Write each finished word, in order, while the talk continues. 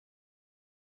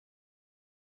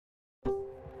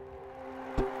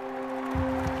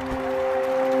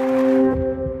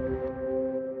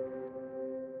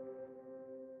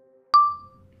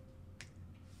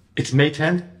It's May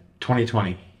 10th,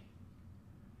 2020.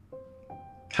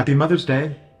 Happy Mother's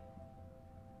Day.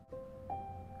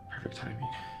 Perfect timing.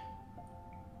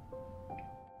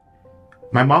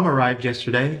 My mom arrived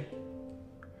yesterday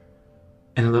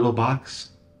in a little box.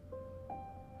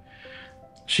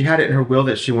 She had it in her will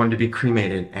that she wanted to be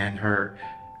cremated and her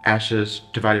ashes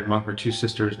divided among her 2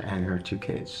 sisters and her 2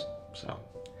 kids. So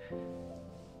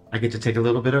I get to take a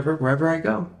little bit of her wherever I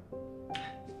go.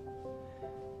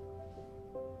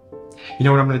 You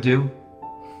know what I'm gonna do?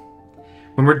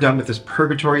 When we're done with this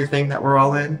purgatory thing that we're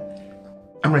all in,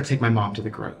 I'm gonna take my mom to the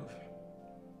grove.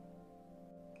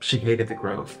 She hated the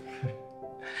grove.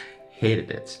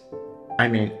 Hated it. I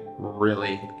mean,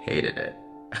 really hated it.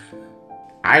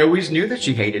 I always knew that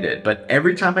she hated it, but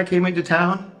every time I came into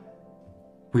town,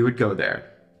 we would go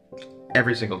there.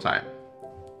 Every single time.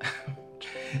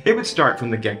 It would start from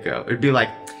the get-go. It'd be like,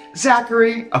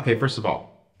 Zachary! Okay, first of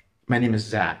all, my name is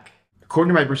Zack.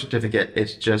 According to my birth certificate,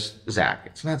 it's just Zack.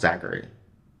 It's not Zachary.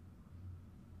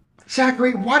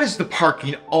 Zachary, why does the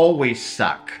parking always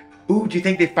suck? Ooh, do you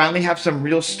think they finally have some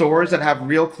real stores that have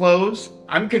real clothes?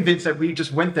 I'm convinced that we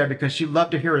just went there because she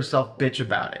loved to hear herself bitch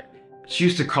about it. She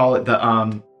used to call it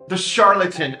the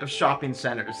charlatan of shopping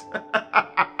centers. Oh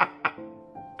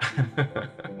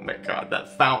my God,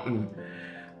 that fountain.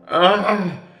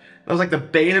 That was like the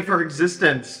bane of her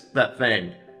existence, that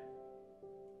thing.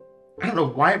 I don't know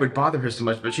why it would bother her so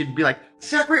much, but she'd be like,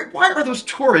 Zachary, why are those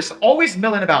tourists always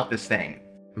milling about this thing?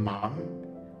 Mom?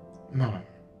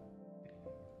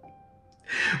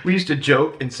 We used to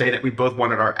joke and say that we both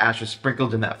wanted our ashes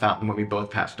sprinkled in that fountain when we both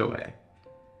passed away.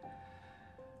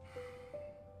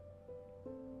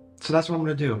 So that's what I'm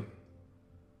gonna do.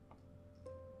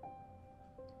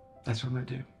 That's what I'm gonna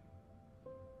do.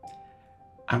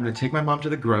 I'm gonna take my mom to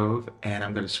the grove and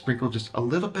I'm gonna sprinkle just a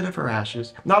little bit of her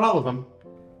ashes. Not all of them,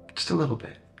 just a little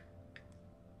bit.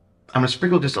 I'm gonna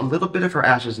sprinkle just a little bit of her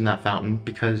ashes in that fountain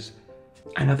because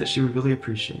I know that she would really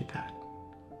appreciate that.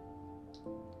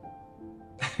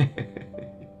 In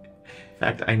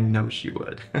fact, I know she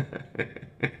would.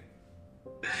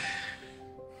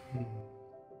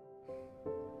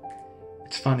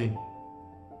 It's funny.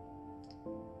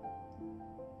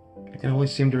 I can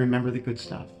always seem to remember the good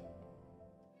stuff.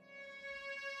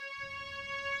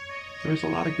 There's a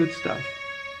lot of good stuff.